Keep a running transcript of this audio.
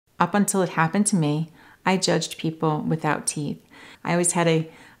Up until it happened to me, I judged people without teeth. I always had an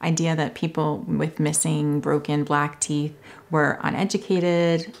idea that people with missing, broken, black teeth were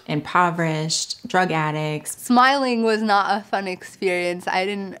uneducated, impoverished, drug addicts. Smiling was not a fun experience. I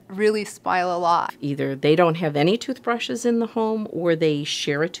didn't really smile a lot. Either they don't have any toothbrushes in the home or they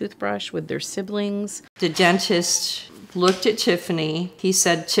share a toothbrush with their siblings. The dentist looked at Tiffany. He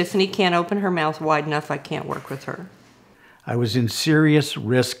said, "Tiffany can't open her mouth wide enough. I can't work with her." I was in serious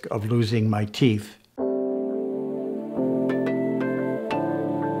risk of losing my teeth.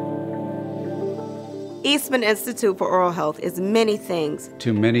 Eastman Institute for Oral Health is many things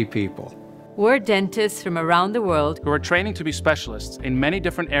to many people. We're dentists from around the world who are training to be specialists in many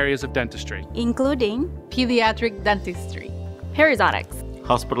different areas of dentistry, including pediatric dentistry, periodontics,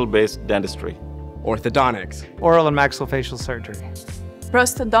 hospital-based dentistry, orthodontics, oral and maxillofacial surgery,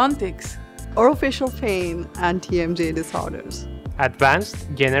 prosthodontics, orofacial pain and TMJ disorders, advanced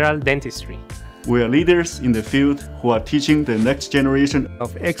general dentistry. We are leaders in the field who are teaching the next generation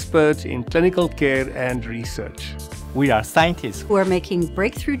of experts in clinical care and research. We are scientists who are making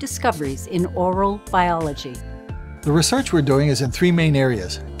breakthrough discoveries in oral biology. The research we're doing is in three main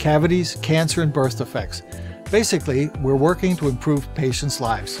areas: cavities, cancer, and birth defects. Basically, we're working to improve patients'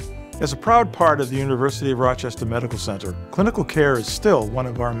 lives. As a proud part of the University of Rochester Medical Center, clinical care is still one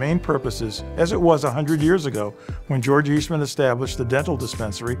of our main purposes, as it was 100 years ago when George Eastman established the dental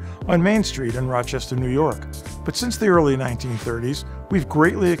dispensary on Main Street in Rochester, New York. But since the early 1930s, we've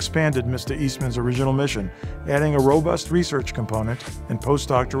greatly expanded Mr. Eastman's original mission, adding a robust research component and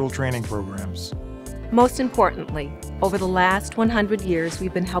postdoctoral training programs. Most importantly, over the last 100 years,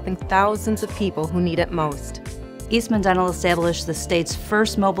 we've been helping thousands of people who need it most. Eastman Dental established the state's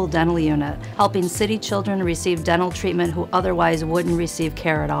first mobile dental unit, helping city children receive dental treatment who otherwise wouldn't receive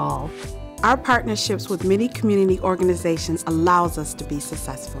care at all. Our partnerships with many community organizations allows us to be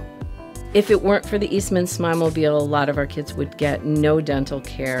successful. If it weren't for the Eastman Smile-Mobile, a lot of our kids would get no dental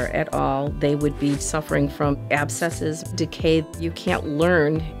care at all. They would be suffering from abscesses, decay. You can't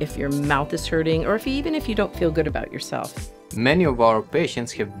learn if your mouth is hurting or even if you don't feel good about yourself. Many of our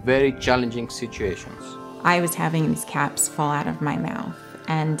patients have very challenging situations. I was having these caps fall out of my mouth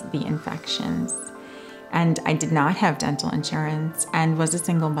and the infections. And I did not have dental insurance and was a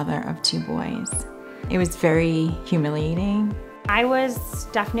single mother of 2 boys. It was very humiliating. I was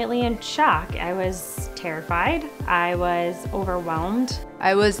definitely in shock. I was terrified. I was overwhelmed.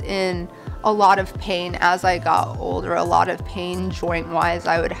 I was in a lot of pain as I got older, a lot of pain joint-wise.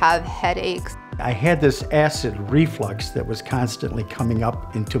 I would have headaches. I had this acid reflux that was constantly coming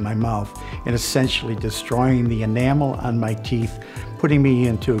up into my mouth and essentially destroying the enamel on my teeth, putting me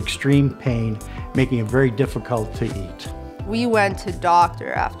into extreme pain, making it very difficult to eat. We went to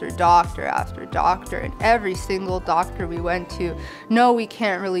doctor after doctor after doctor, and every single doctor we went to, no, we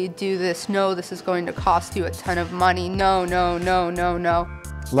can't really do this. No, this is going to cost you a ton of money. No, no, no, no, no.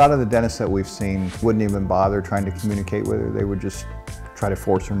 A lot of the dentists that we've seen wouldn't even bother trying to communicate with her. They would just try to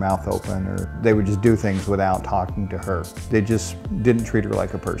force her mouth open, or they would just do things without talking to her. They just didn't treat her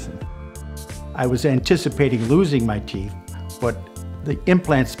like a person. I was anticipating losing my teeth, but the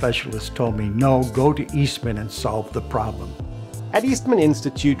implant specialist told me, no, go to Eastman and solve the problem. At Eastman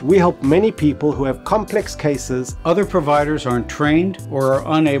Institute, we help many people who have complex cases other providers aren't trained or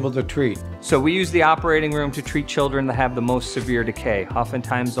are unable to treat. So we use the operating room to treat children that have the most severe decay.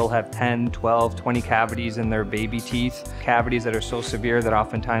 Oftentimes they'll have 10, 12, 20 cavities in their baby teeth. Cavities that are so severe that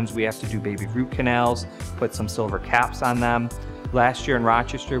oftentimes we have to do baby root canals, put some silver caps on them. Last year in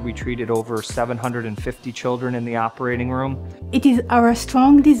Rochester, we treated over 750 children in the operating room. It is our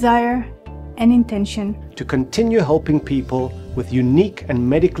strong desire and intention to continue helping people with unique and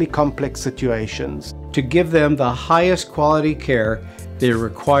medically complex situations, to give them the highest quality care they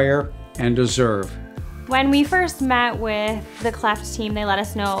require and deserve. When we first met with the cleft team, they let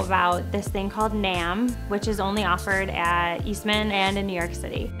us know about this thing called NAM, which is only offered at Eastman and in New York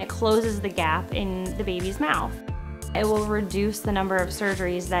City. It closes the gap in the baby's mouth. It will reduce the number of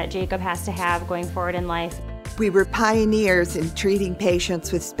surgeries that Jacob has to have going forward in life. We were pioneers in treating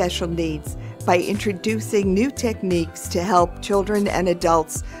patients with special needs by introducing new techniques to help children and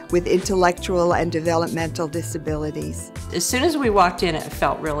adults with intellectual and developmental disabilities. As soon as we walked in, it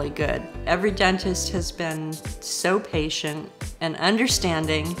felt really good. Every dentist has been so patient and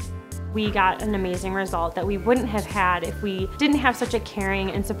understanding. We got an amazing result that we wouldn't have had if we didn't have such a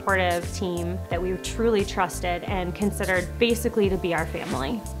caring and supportive team that we truly trusted and considered basically to be our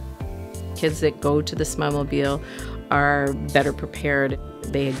family. Kids that go to the Smile-Mobile are better prepared.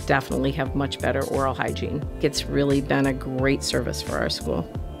 They definitely have much better oral hygiene. It's really been a great service for our school.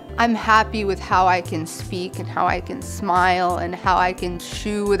 I'm happy with how I can speak and how I can smile and how I can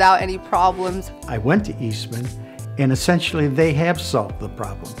chew without any problems. I went to Eastman, and essentially they have solved the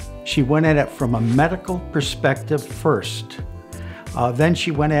problem. She went at it from a medical perspective first. Then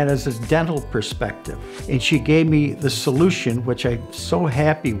she went at it as a dental perspective, and she gave me the solution, which I'm so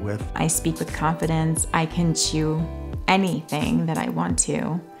happy with. I speak with confidence. I can chew anything that I want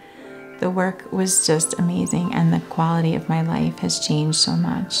to. The work was just amazing, and the quality of my life has changed so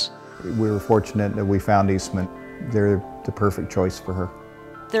much. We were fortunate that we found Eastman. They're the perfect choice for her.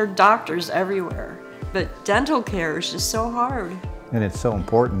 There are doctors everywhere, but dental care is just so hard. And it's so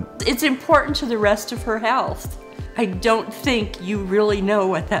important. It's important to the rest of her health. I don't think you really know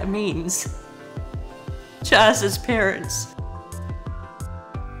what that means to us as parents.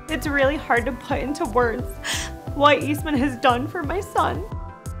 It's really hard to put into words what Eastman has done for my son.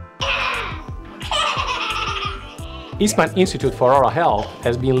 Eastman Institute for Oral Health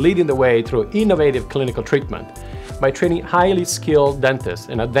has been leading the way through innovative clinical treatment by training highly skilled dentists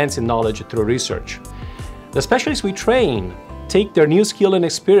and advancing knowledge through research. The specialists we train take their new skill and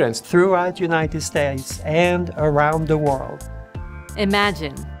experience throughout the United States and around the world.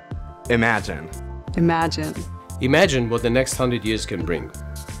 Imagine. Imagine. Imagine. Imagine what the next 100 years can bring.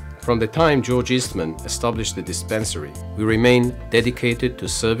 From the time George Eastman established the dispensary, we remain dedicated to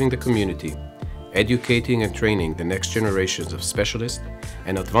serving the community, educating and training the next generations of specialists,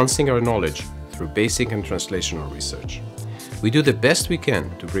 and advancing our knowledge through basic and translational research. We do the best we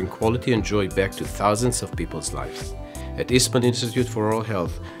can to bring quality and joy back to thousands of people's lives. At Eastman Institute for Oral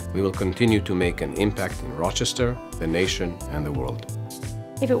Health, we will continue to make an impact in Rochester, the nation, and the world.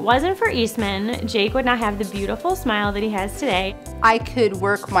 If it wasn't for Eastman, Jake would not have the beautiful smile that he has today. I could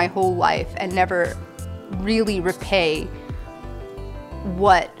work my whole life and never really repay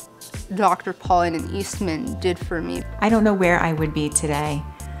what Dr. Paulin and Eastman did for me. I don't know where I would be today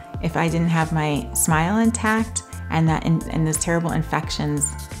if I didn't have my smile intact and those terrible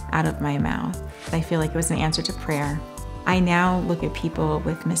infections out of my mouth. I feel like it was an answer to prayer. I now look at people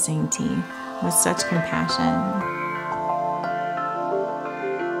with missing teeth with such compassion.